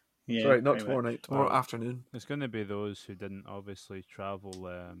 Yeah, sorry, not tomorrow night. Tomorrow afternoon. It's going to be those who didn't obviously travel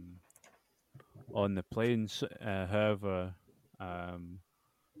on the planes. However,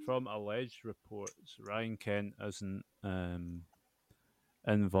 from alleged reports, Ryan Kent isn't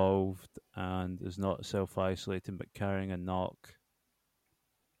involved and is not self-isolating but carrying a knock.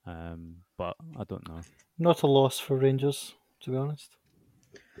 But I don't know. Not a loss for Rangers, to be honest.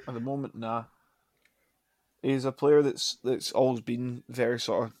 At the moment, nah. He's a player that's always been very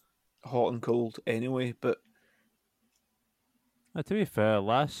sort of hot and cold anyway, but to be fair,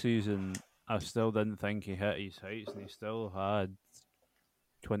 last season I still didn't think he hit his heights, and he still had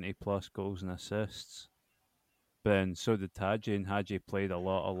 20 plus goals and assists. But then so did Hadji, and Hadji played a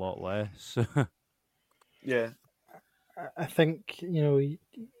lot less. Yeah. I think,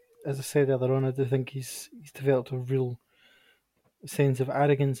 as I said earlier on, I do think he's developed a real sense of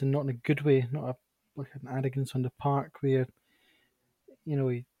arrogance, and not in a good way, not like an arrogance on the park where,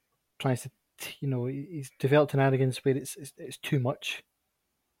 he tries to, he's developed an arrogance where it's too much.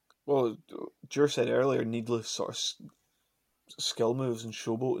 Well, Jur said earlier, needless sort of skill moves and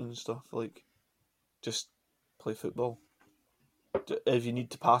showboating and stuff, like, just play football. If you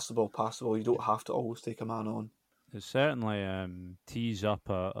need to pass the ball. You don't have to always take a man on. It certainly tees up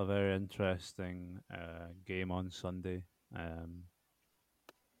a very interesting game on Sunday. I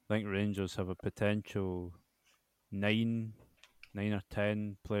think Rangers have a potential 9 or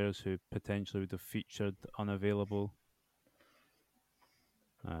 10 players who potentially would have featured unavailable.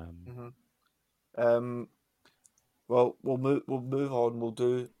 Well, we'll move on. We'll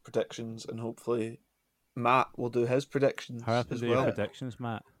do predictions, and hopefully Matt will do his predictions. How happened to your predictions,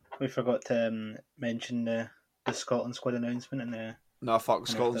 Matt? We forgot to mention the Scotland squad announcement and no, fuck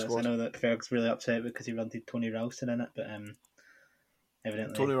Scotland squad. I know that Ferg's really upset because he wanted Tony Ralston in it, but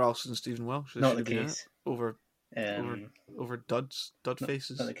evidently. Tony Ralston, Stephen Welsh. Not should the have been in case. it. Over dud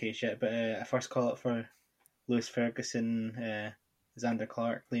faces. Not the case yet, but a first call up for Lewis Ferguson, Xander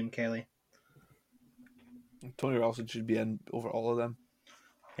Clark, Liam Kelly. Tony Ralston should be in over all of them.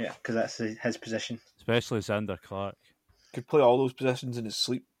 Yeah, because that's his position. Especially Xander Clark. Could play all those positions in his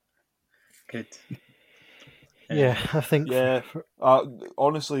sleep. Good. Yeah, I think. Yeah.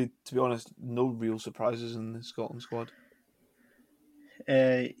 Honestly, to be honest, no real surprises in the Scotland squad.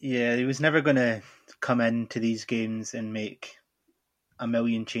 Yeah, he was never going to come into these games and make a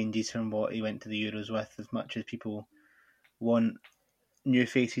million changes from what he went to the Euros with, as much as people want new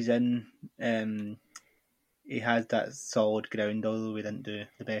faces in. He had that solid ground, although we didn't do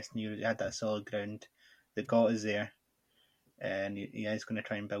the best in Euros. He had that solid ground that got us there, and he is going to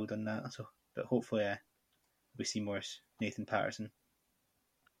try and build on that. So, but hopefully, we see more Nathan Patterson.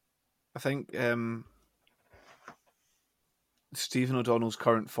 I think Stephen O'Donnell's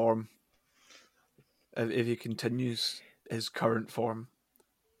current form, if he continues his current form,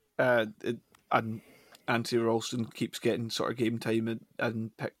 and Anthony Ralston keeps getting sort of game time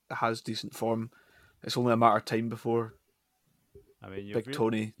and has decent form, it's only a matter of time before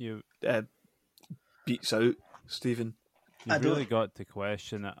Tony beats out Stephen. You've really got to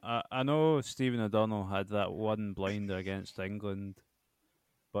question it. I know Stephen O'Donnell had that one blinder against England,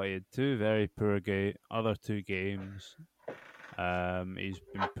 but he had two very poor other two games. He's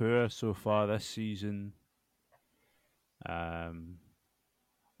been poor so far this season. I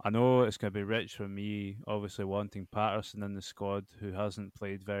know it's going to be rich for me, obviously wanting Patterson in the squad, who hasn't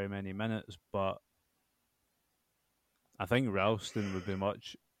played very many minutes, but I think Ralston would be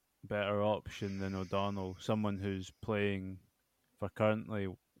much better option than O'Donnell, someone who's playing for currently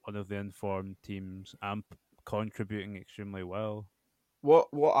one of the informed teams and contributing extremely well.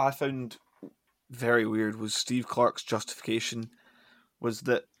 What I found very weird was Steve Clarke's justification was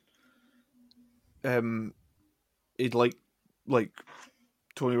that he'd like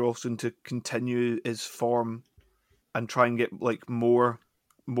Tony Ralston to continue his form and try and get like more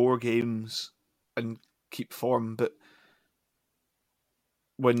games and keep form, but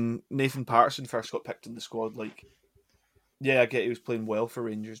when Nathan Patterson first got picked in the squad, like, yeah, I get he was playing well for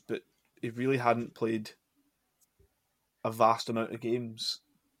Rangers, but he really hadn't played a vast amount of games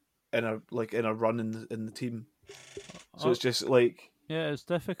in a run in the team. So it's just like, yeah, it's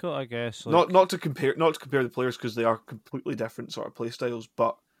difficult, I guess. Like, not to compare the players because they are completely different sort of play styles,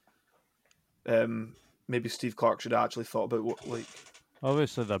 but maybe Steve Clarke should have actually thought about what, like,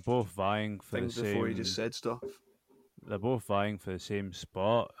 obviously they're both vying for things the same before he just said stuff. They're both vying for the same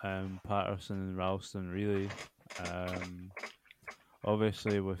spot, Patterson and Ralston, really.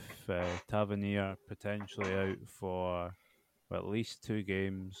 Obviously, with Tavernier potentially out for at least 2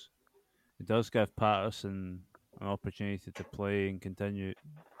 games, it does give Patterson an opportunity to play and continue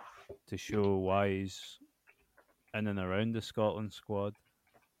to show why he's in and around the Scotland squad.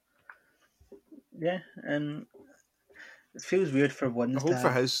 Yeah, and it feels weird for one to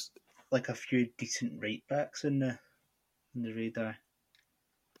have like a few decent right backs in the radar.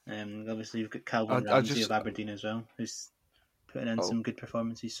 Obviously, you've got Calvin Ramsey of Aberdeen as well, who's putting in some good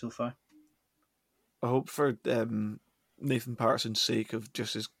performances so far. I hope for Nathan Patterson's sake of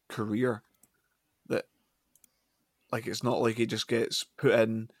just his career that, like, it's not like he just gets put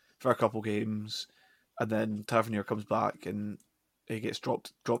in for a couple games and then Tavernier comes back and he gets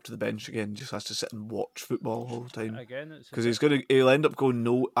dropped to the bench again, just has to sit and watch football all the time. Again, because he'll end up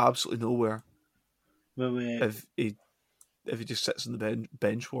going absolutely nowhere. Well, if he just sits in the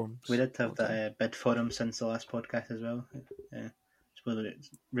bench for him. We did have that bid for him since the last podcast as well. It's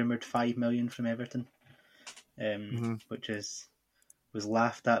rumoured 5 million from Everton, which was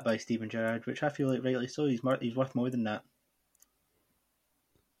laughed at by Steven Gerrard, which I feel like rightly so. He's worth more than that.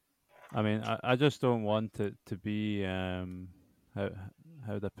 I mean, I just don't want it to be how'd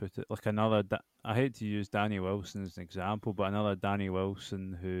I put it? Like another. I hate to use Danny Wilson as an example, but another Danny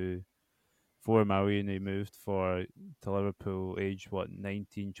Wilson who, 4 million, he moved to Liverpool, age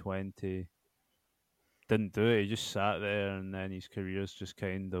 19, 20. Didn't do it. He just sat there, and then his career's just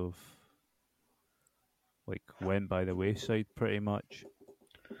kind of like went by the wayside, pretty much.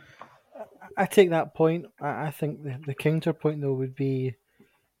 I take that point. I think the counterpoint though would be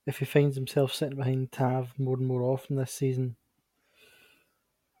if he finds himself sitting behind Tav more and more often this season.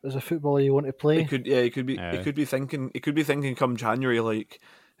 As a footballer, you want to play. He could be thinking come January, like,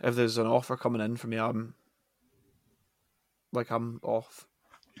 if there's an offer coming in for me, I'm off.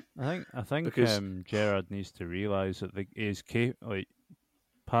 I think because Gerrard needs to realise that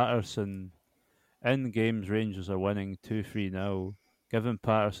Patterson in games Rangers are winning 2-3-0 giving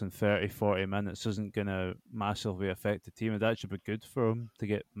Patterson 30, 40 minutes isn't going to massively affect the team. It'd actually be good for him to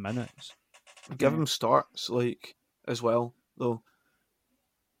get minutes. Give him starts, like, as well, though,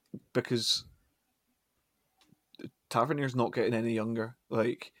 because Tavernier's not getting any younger.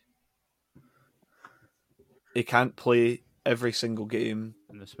 Like, he can't play every single game.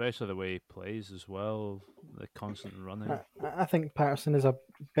 And especially the way he plays as well, the constant running. I think Patterson is a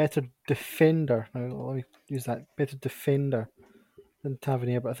better defender. Now, let me use that, better defender than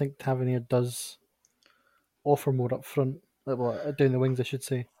Tavernier, but I think Tavernier does offer more up front, well, down the wings, I should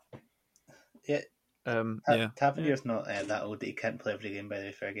say. Yeah. Yeah. Tavernier's not that old that he can't play every game, by the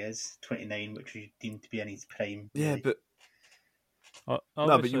way, Fergus. 29, which is deemed to be in his prime. Yeah, really. but no, but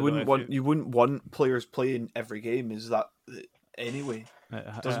Obviously, you wouldn't want players playing every game. Is that anyway?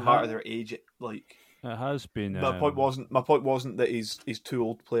 It doesn't matter their age. Like, it has been. My point wasn't that he's too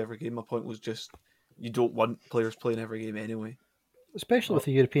old to play every game. My point was just you don't want players playing every game anyway. Especially with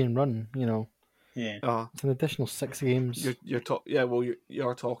the European run, you know. Yeah. It's an additional 6 games.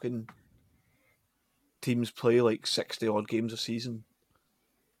 You're talking teams play like 60 odd games a season.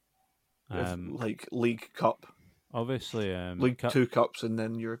 Like League Cup. Obviously, League 2 Cups and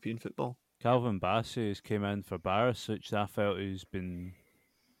then European football. Calvin Bassey has came in for Barisic. I felt he's been,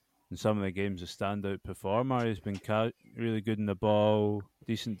 in some of the games, a standout performer. He's been really good in the ball,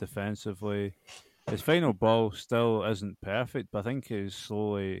 decent defensively. His final ball still isn't perfect, but I think it's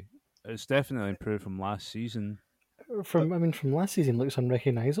definitely improved from last season. From last season, looks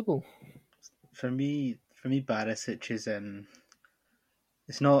unrecognisable. For me, Barisic is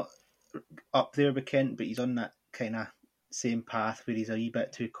it's not up there with Kent, but he's on that kind of same path where he's a wee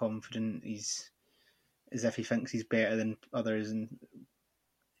bit too confident. He's as if he thinks he's better than others and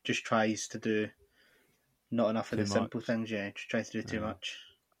just tries to do not enough of the simple things. Yeah, just tries to do too much.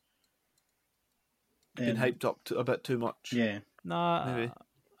 Been hyped up a bit too much. Yeah. Nah, maybe.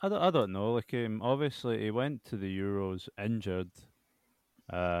 I don't know. Like, obviously, he went to the Euros injured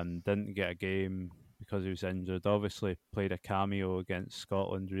and didn't get a game because he was injured. Obviously, played a cameo against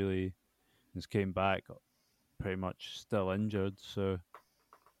Scotland, really, and came back pretty much still injured. So,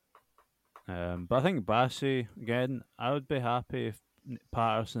 but I think Bassey, again, I would be happy if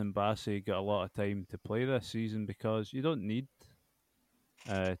Patterson and Bassey got a lot of time to play this season because you don't need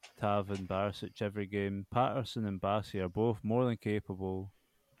Tav and Barisic every game. Patterson and Bassey are both more than capable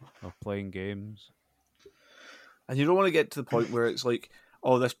of playing games. And you don't want to get to the point where it's like,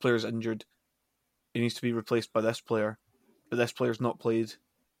 oh, this player's injured, he needs to be replaced by this player, but this player's not played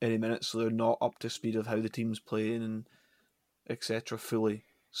any minutes, so they're not up to speed of how the team's playing and etc. fully.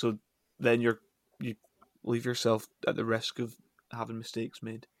 So then you leave yourself at the risk of having mistakes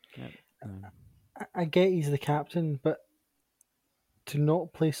made. Yep. I get he's the captain, but to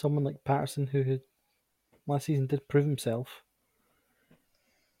not play someone like Patterson, who last season did prove himself,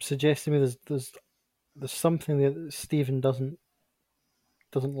 suggests to me there's something there that Stephen doesn't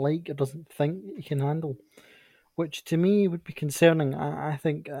like or doesn't think he can handle, which to me would be concerning. I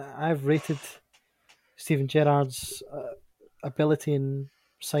think I've rated Stephen Gerrard's ability in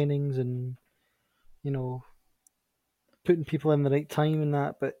signings and, you know, putting people in the right time and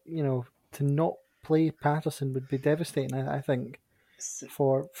that, but, you know, to not play Patterson would be devastating, I think,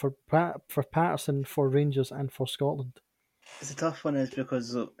 for Patterson, for Rangers and for Scotland. It's a tough one, is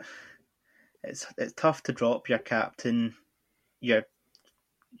because it's tough to drop your captain, your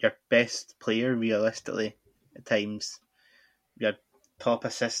best player realistically at times, your top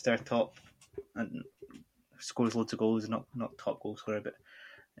assister, top and scores loads of goals, not top goal scorer, but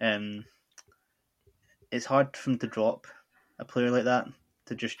it's hard for him to drop a player like that,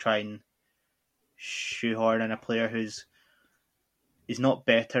 to just try and shoehorn in a player he's not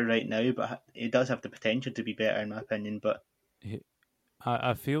better right now, but he does have the potential to be better in my opinion. But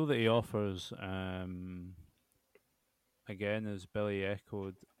I feel that he offers, again, as Billy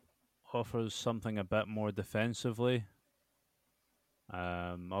echoed, offers something a bit more defensively.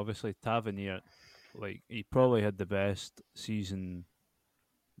 Obviously, Tavernier, like, he probably had the best season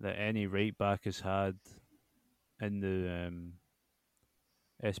that any right back has had in the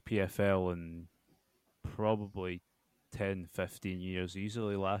SPFL in probably 10, 15 years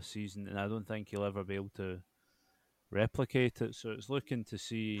easily last season, and I don't think he'll ever be able to replicate it. So it's looking to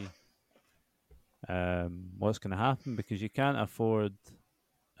see what's going to happen, because you can't afford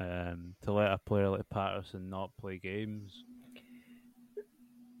to let a player like Patterson not play games.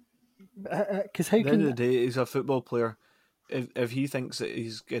 Because how At the end of the day, he's a football player. If he thinks that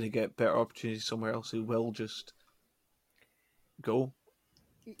he's going to get better opportunities somewhere else, he will just go.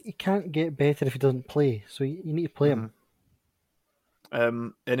 He can't get better if he doesn't play, so you need to play him.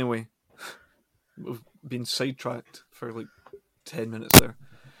 Anyway, we've been sidetracked for like 10 minutes there.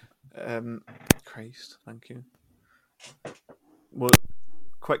 Christ, thank you. Well,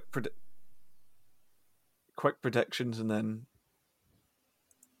 quick predictions and then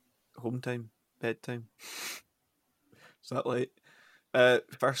home time, bedtime. Is that late?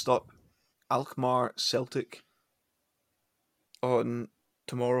 First up, Alkmaar Celtic on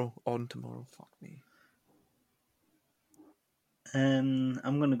tomorrow. Fuck me.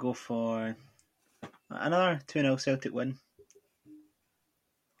 I'm going to go for another 2-0 Celtic win.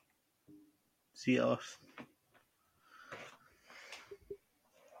 See it off.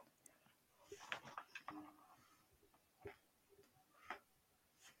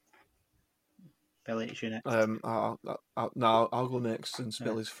 Billy, it's you next. I'll go next since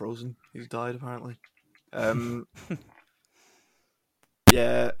Billy's frozen. He's died apparently.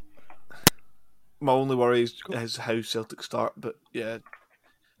 Yeah. My only worry is how Celtic start, but yeah,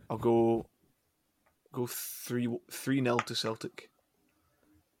 I'll go 3-0 to Celtic.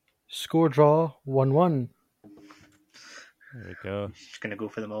 Score draw 1-1. There we go. Just going to go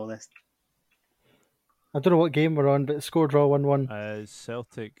for them all this. I don't know what game we're on, but score draw 1-1.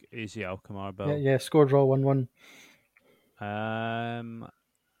 Celtic, easy Alkmaar, Bill. Yeah, score draw 1-1. I'm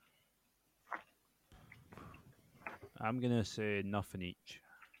gonna say nothing each.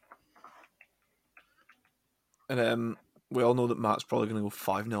 And we all know that Matt's probably going to go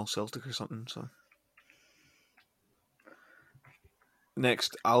 5-0 Celtic or something. So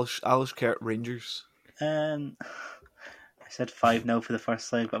next, Alishkert Rangers. I said 5-0 for the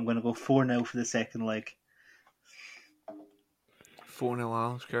first leg, but I'm going to go 4-0 for the second leg.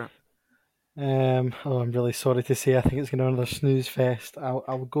 4-0 Alishkert. I'm really sorry to say, I think it's going to be another snooze fest.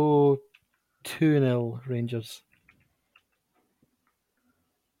 I'll go 2-0 Rangers.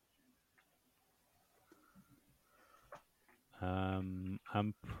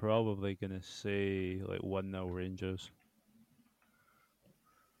 I'm probably gonna say like 1-0 Rangers.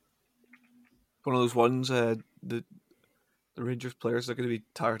 One of those ones. The Rangers players are going to be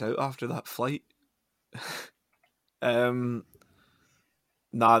tired out after that flight. Nah,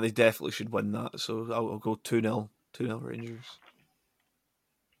 they definitely should win that. So I'll go 2-0 Rangers.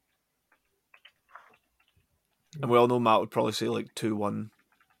 And we all know Matt would probably say like 2-1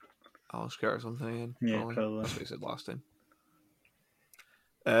 Alishkert or something again. Yeah, probably. That's what he said last time.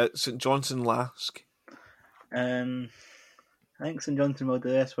 St Johnstone Lask. I think St Johnstone will do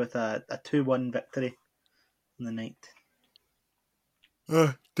this with a 2-1 victory on the night.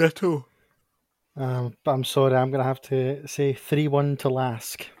 Ditto. But I'm sorry, I'm going to have to say 3-1 to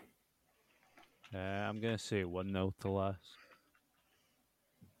Lask. I'm gonna say 1-0 to Lask.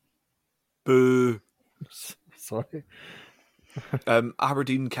 Boo. Sorry.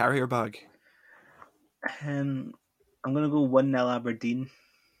 Aberdeen Carrier Bag. I'm going to go 1-0 Aberdeen.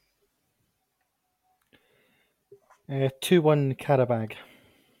 2-1 Carabag.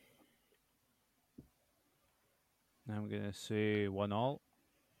 I'm gonna say 1-1.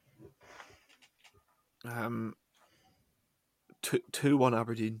 2-1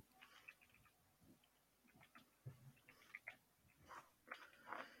 Aberdeen.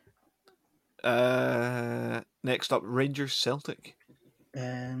 Next up, Rangers Celtic.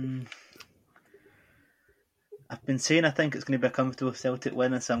 I've been saying I think it's going to be a comfortable Celtic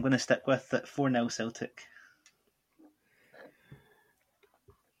win, so I'm going to stick with it. 4-0 Celtic.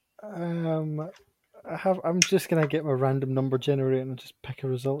 I'm just going to get my random number generator and just pick a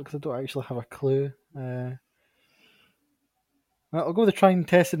result because I don't actually have a clue. I'll go with the tried and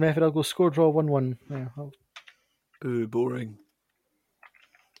tested method. I'll go score draw 1-1. Yeah, Ooh, boring.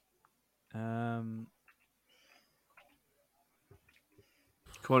 Um,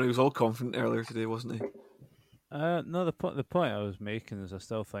 Come on, he was all confident earlier today, wasn't he? No, the point I was making is I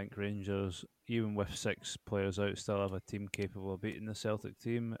still think Rangers, even with 6 players out, still have a team capable of beating the Celtic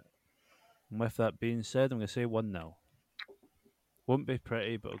team. And with that being said, I'm going to say 1-0. Won't be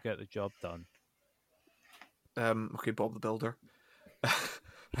pretty, but it'll get the job done. Okay, Bob the Builder.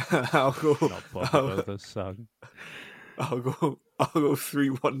 I'll go. Not Bob the Builder's son. I'll go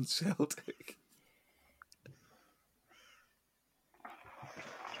 3-1 Celtic.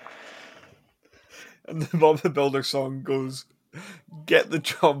 And the Bob the Builder song goes, "Get the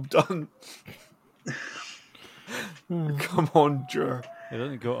job done." Come on, Jer. It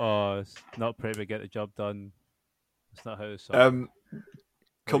doesn't go, oh, it's not pretty, but get the job done. That's not how the song.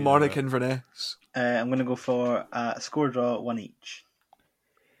 Kilmarnock Inverness. I'm going to go for a score draw 1 each.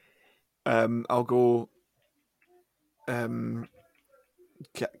 I'll go.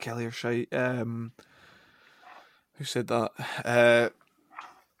 Kelly or Shite. Who said that?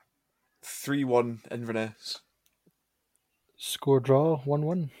 3-1 Inverness. score draw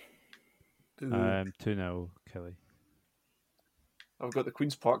 1-1. 2-0 Kelly. I've got the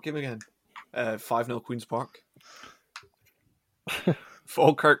Queen's Park game again. 5-0 Queen's Park.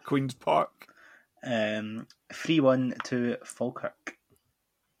 Falkirk, Queen's Park. 3-1 to Falkirk.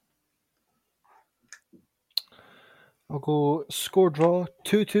 I'll go score draw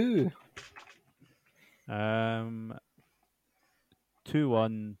 2-2.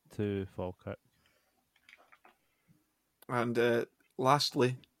 2-1 to Falkirk. And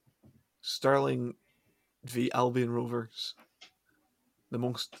lastly, Stirling v Albion Rovers. The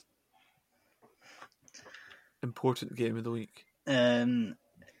most important game of the week. 0-0.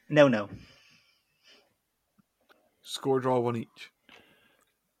 Score draw 1 each.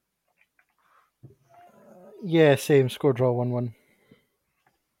 Yeah, same. Score draw 1-1.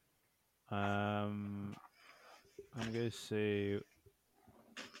 I'm going to say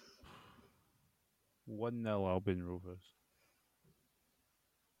 1-0 Albion Rovers.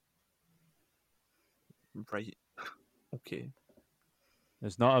 Right. Okay.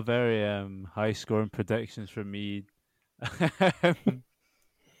 It's not a very high scoring predictions from me.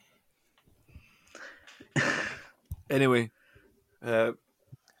 Anyway, I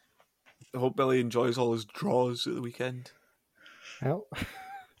hope Billy enjoys all his draws at the weekend. Well,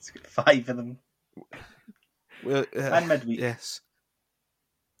 It's got 5 of them. Well, And midweek. Yes.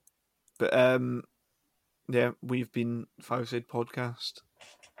 But yeah, we've been Five Side Podcast,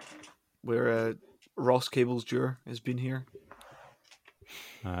 where Ross Cable's Jur has been here.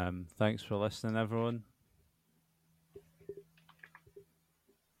 Thanks for listening, everyone.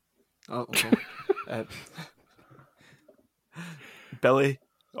 Oh, okay. Billy,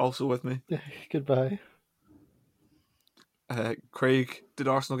 also with me. goodbye. Craig, did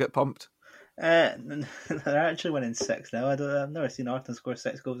Arsenal get pumped? They're actually winning 6 now. I've never seen Arsenal score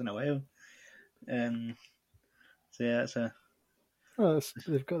 6 goals in a while. So yeah, it's a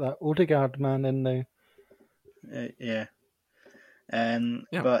They've got that Odegaard man in now. yeah.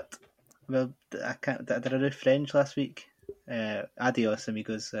 Yeah. But well, I can't. Did I do French last week? Adios,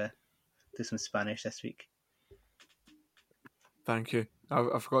 amigos. Do some Spanish this week. Thank you.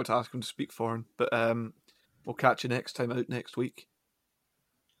 I forgot to ask him to speak foreign, but we'll catch you next time out next week.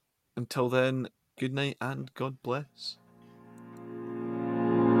 Until then, good night and God bless.